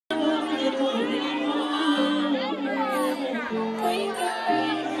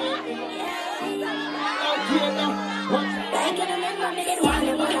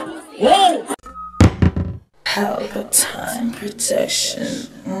Pelpa time protection.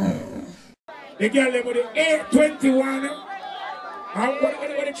 The girl with the 821. And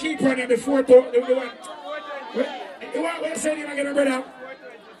what the cheap one before the one? What say you again, brother?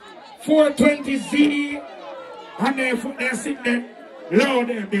 420Z. And they sit there, loud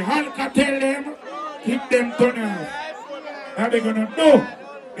them. The Hulk tell them, keep them turn off. And they're gonna do.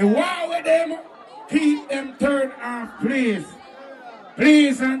 The war with them, keep them turn off, please.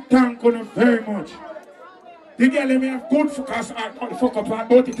 Please and thank you very much. The girl may have good focus and fuck up and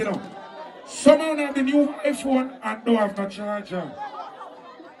about it, you know. Someone have the new iPhone and don't have no charger.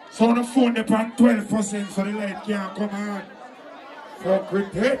 So on the phone they pan 12% so the light can't come on. Fuck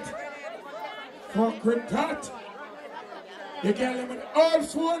with that. Fuck with that. The girl with the old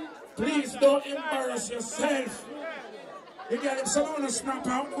phone, please don't embarrass yourself. The girl if someone snap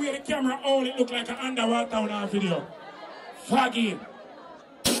out, where the camera all it look like an underwater on our video. Foggy.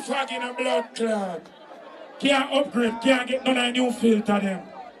 Foggy in a blood clot. Can't upgrade, can't get none of the new filter them.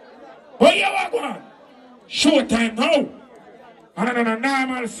 But you are going? Showtime now. And another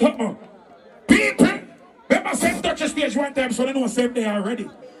normal something. People, they must say touch the stage one time so they know same they are ready.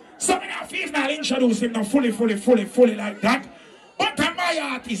 Some of our fees now introduce him now fully like that. But I'm my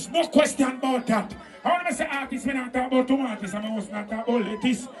artist, no question about that. I want to say artists, when I talk about two artists, I'm not talk about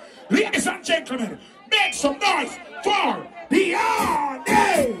ladies. Ladies and gentlemen, make some noise for the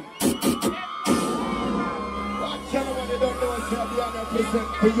YANI! Gentlemen, they don't know what's YANI present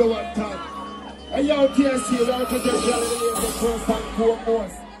for you one time. And you out here see the potential in the first and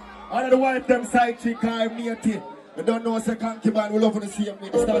foremost. Out of the wife, them side chick, I'm matey. They don't know what's a concubine, we love to see him. They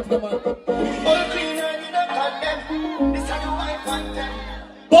start the man.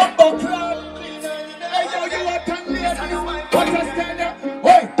 Bumbo club. Hey, yo, you are tongue ladies. Watch us stand up.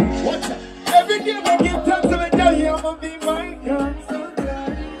 Hey, watch out. Every day we give thanks to me, tell you I'm gonna be my girl.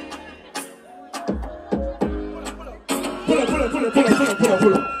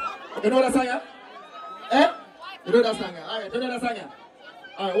 Pull up. You know that song, yeah? Eh? You know that song, yeah? Alright, you know that song,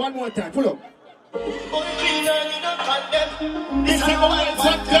 yeah? Alright, one more time, pull up. This is my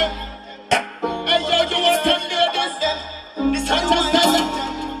content. Hey, yo, you want to hear this? This is my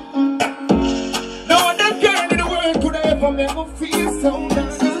no other girl in the world could ever make me feel so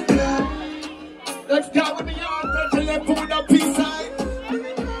nice. Let's go with the heart and left with a peace sign.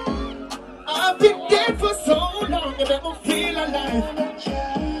 I've been dead for so long, you make me feel alive.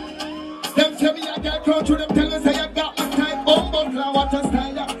 Them tell me I got caught through them, tell me say I got my time. Bumbo clown, what a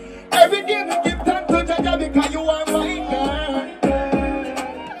style. Every day we give thanks to Jaja because you are my girl.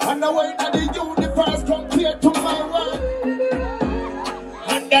 And the way that the universe compared to my one.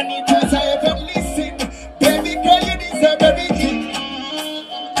 Underneath us I ever listen. Baby girl, you deserve everything.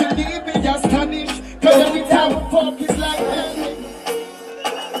 To leave me astonished. Cause every time we fuck is like magic.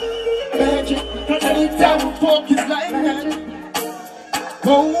 Magic. Cause every time we fuck is like magic.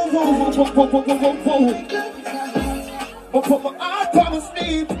 But put my heart on my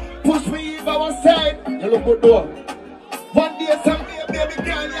sleeve. Push me if I was side. You look good door. One day, someday, baby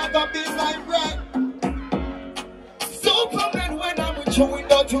girl, you're gonna be my bride. So problem when I'm with you, we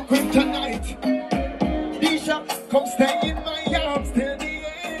don't do quick tonight. Disha, come stay in my arms till the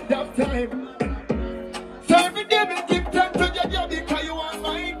end of time. So every day we give thanks to you because you are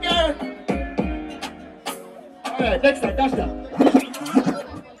my girl. Alright, next time, dash that.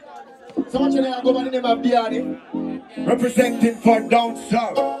 So much of them go by the name of YANI, representing for down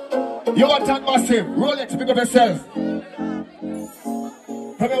south. You want that massive, Rolex, pick up yourself.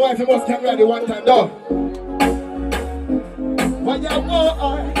 From your wife, you must come ready one time, though. When you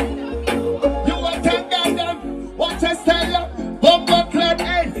want to get them, watch your style, bumbo clad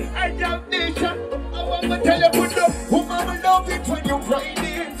head, and your nation. I want to tell you, put up, who mama love it when you ride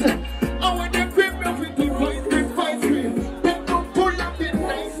it. I want to grip me with the voice scream. Then you pull up in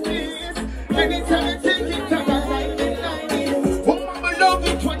niceness. Anytime you take it, I'm a ride it. Who mama love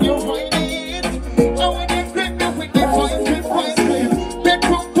it when you ride it. I want to grip me with the voice scream. Then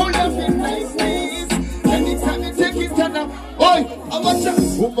you pull up in niceness. Anytime you take it, I'm a I watch you.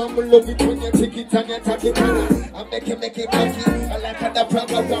 Woman will love it when you take it and you take it on. I make it cocky. I like other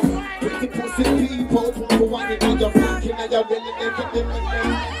program. Pretty pussy people who want it on your back. And you're really making them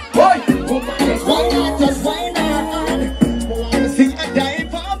like them. Woman, just why not? I want to see a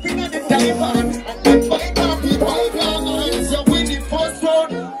dive up in the dive on. And then fight up in my so win the first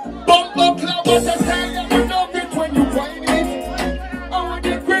round. Bumbo club was a style. I love it when you whine it. I want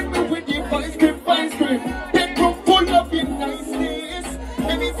to grip me with the vice grip. Then go pull up in niceness.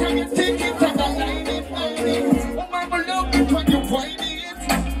 Anytime you take it and I line it. Oh, mama love it when you whine it.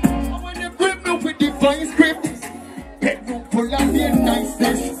 I want to grip me with the vice grip. Then go pull up in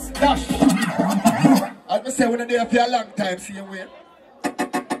niceness. Dash. say when they're there for a long time, see you wait.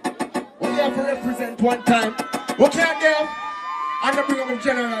 We have to represent one time. Okay, there. I'm gonna bring up a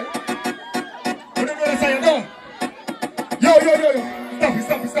general. You don't know what I'm saying, no? Yo.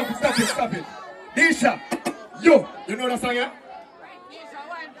 Stop it. Disha, yo, you know what I'm saying?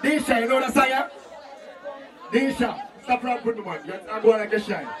 Disha, you know what I'm saying? Disha, stop around putting the man. I'm going like a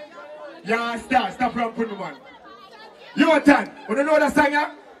shine. Yeah, stop around putting the man. You are done. You don't know what I'm saying?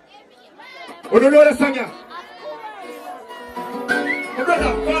 You don't know what I'm saying? My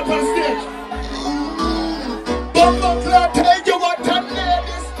brother, go up on stage. Bumbo Club, tell you what time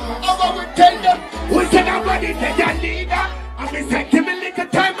ladies. I'm going to tell them. We said I'm ready to your leader. I'm going to say, give me a little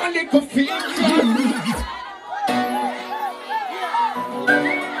time, a little feature.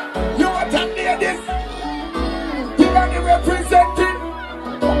 You want time ladies? You want to represent it?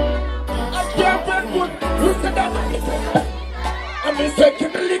 I'm good. We said I'm ready to I'm going to say,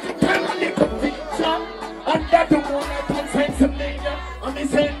 give me a little time, a little feature. And that the one I can find some nigga. I'm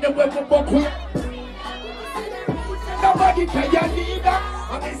saying the way we walk with. Nobody tell your leader.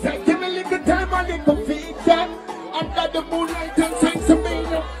 I'm saying give me a little time, a little feature. Under the moonlight and find some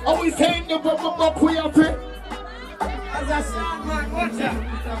nigga. Are we saying the way we walk with? As I said, man, watch out.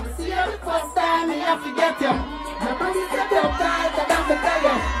 See you the first time, you have to get you. My body get up tight, I have to tell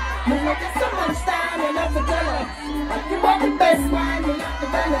you. You look at so much time, you have to tell you. You are the best man, you have to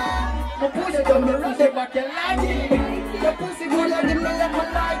tell you. My pussy don't be rushing back and like it. Your pussy go like the middle of my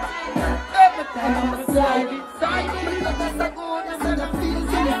life. Every time I'm slide it. But that's a good, that's a feel to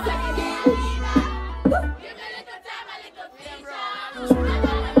the side. Give me a little time, a little feature.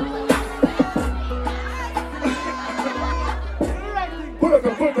 Pull up. We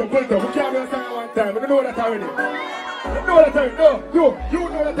can't be a song at one time. We don't know that already. No, you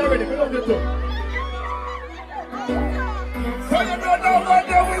know that already. We love you too. So you don't know what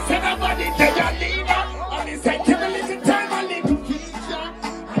they will say nobody tell your leader. And he said, give me a little time, a little feature.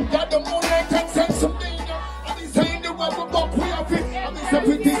 And got the moonlight and send some data. And he saying the way we walk, we have it. And he said,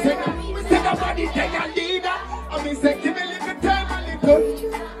 pretty sinner. We said nobody tell your leader. And he said, give me a little time, a little.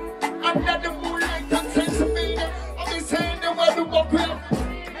 And got the moonlight and send some data. And he saying the way we walk, we have it.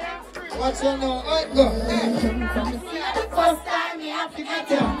 Watch you know, alright, go. From the first time you have to get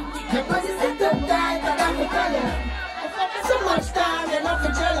you. Your pussy set up tight, and I'm to tell you. So much time, you're not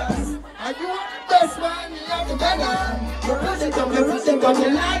for jealous. And you are the best man, you have the better. You're rushing, come, you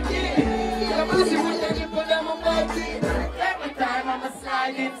like it. Your pussy will let you put them on biting. Every time I'm a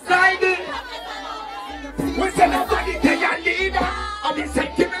sliding. We say nobody tell your leader. And he said,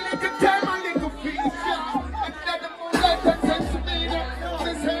 give me a little time, a little feature. And then the moonlight and sense to me. And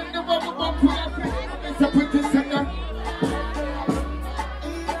he said, the bubble bump, we have it. It's a pretty singer.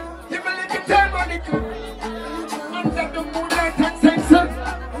 Give me a little time, a little.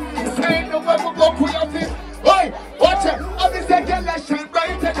 Oi, watch out! All this girl that shine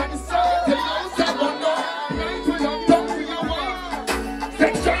brighter than the sun. The lights are on the night when I'm done for your wife.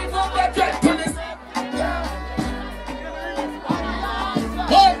 Sex shines on the gentleness.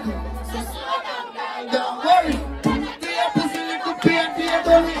 Oi, don't worry. Dear pussy, little dear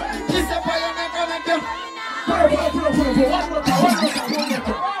bunny. This is why you're not gonna do. One more time.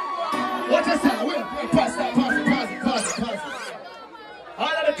 What is that? Wait, pass it. All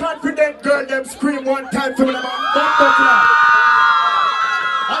of the confident girl them scream one time for me, man.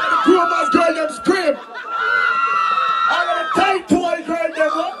 All of the groomers girl them scream. All of the tight toy girl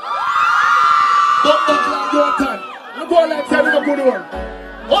them what? Don't clap your time. You go like that, we don't go to work.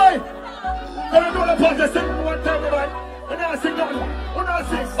 Oi! Let me do the part, just sing one time, man. And I sing that one. And I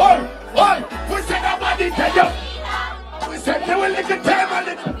sing. Oi! We say nobody tell you. We say they will lick the time and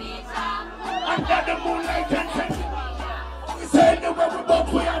lick. Under the moonlight and sing. Say the way we walk,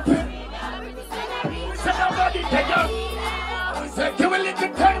 we have it. We say nobody tell you. We say give a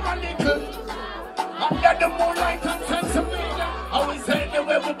little time, a little. Under the moonlight and sense of meaning. And we say the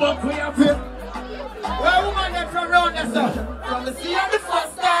way we walk, we have it. Well, woman, that's around us, sir. From the sea the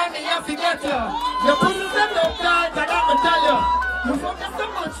first time, you have to get you. Your pussy set up tight, and I'm gonna tell you. You focus so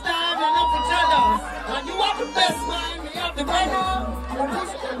much time, you're not for jealous. And you are the best man, you have the better. Your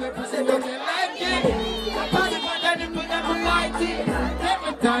pussy can represent what you like it. Your pussy can then put them on mighty.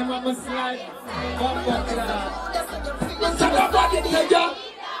 Every time I'm a slide, one more time. Don't tell nobody tell ya.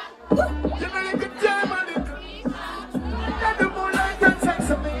 Give me a little time, a little. Get the moonlight and sex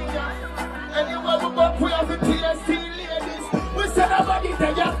of me. Anywhere we go, we have the TST ladies. We say nobody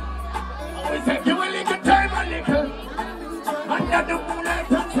tell ya. We say give me a little time, a little. Under the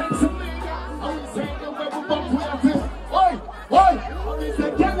moonlight and sex of me. And we say the way we go, we have it. Oi! And we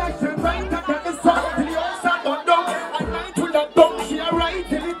say girl like she right and then the sun till the outside don't down. And night will not down, she a right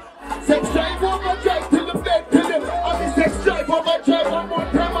till it. Sex drive over drive till the bed. one more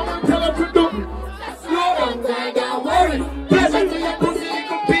time, I'm gonna tell her to do. Slow down, girl, don't worry. Pleasure to your pussy,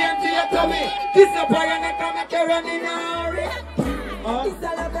 little pain to your tummy. Kiss up on your neck and make you run in a hurry.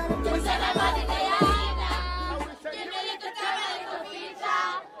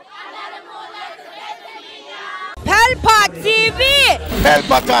 Pelpa TV!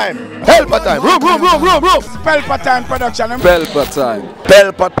 Pelpa time! Pelpa time! Room! Pelpa time production. Pelpa time!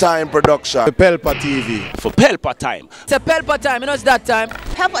 Pelpa time production. Pelpa TV. For Pelpa time. It's a Pelpa time, you know it's that time.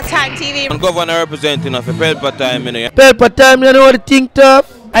 Pelpa time TV. I'm governor representing of Pelpa time, you know. Pelpa time, you know what I think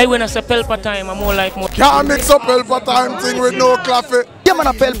tough? I when I say Pelpa time, I'm more like more. Can't mix up Pelpa time thing with no coffee. Yeah, man,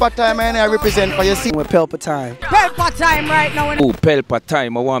 a Pelpa time, man. I represent for you. See, With Pelpa time. Pelpa time right now. Oh, Pelpa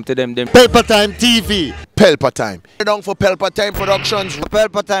time. I want to them. Pelpa time TV. Pelpa time. Down for Pelpa time productions.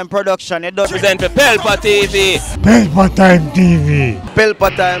 Pelpa time production. It does Present for Pelpa TV. Pelpa time TV.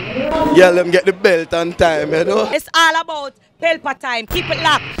 Pelpa time. Yeah, let them get the belt on time, you know. It's all about Pelpa time. Keep it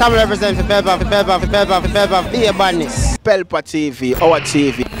locked. Come represent for Pelpa. Be a badness. Pelpa TV, our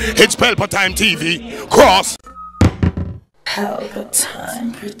TV. It's Pelpa time TV. Cross. Pelpa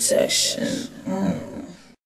time protection.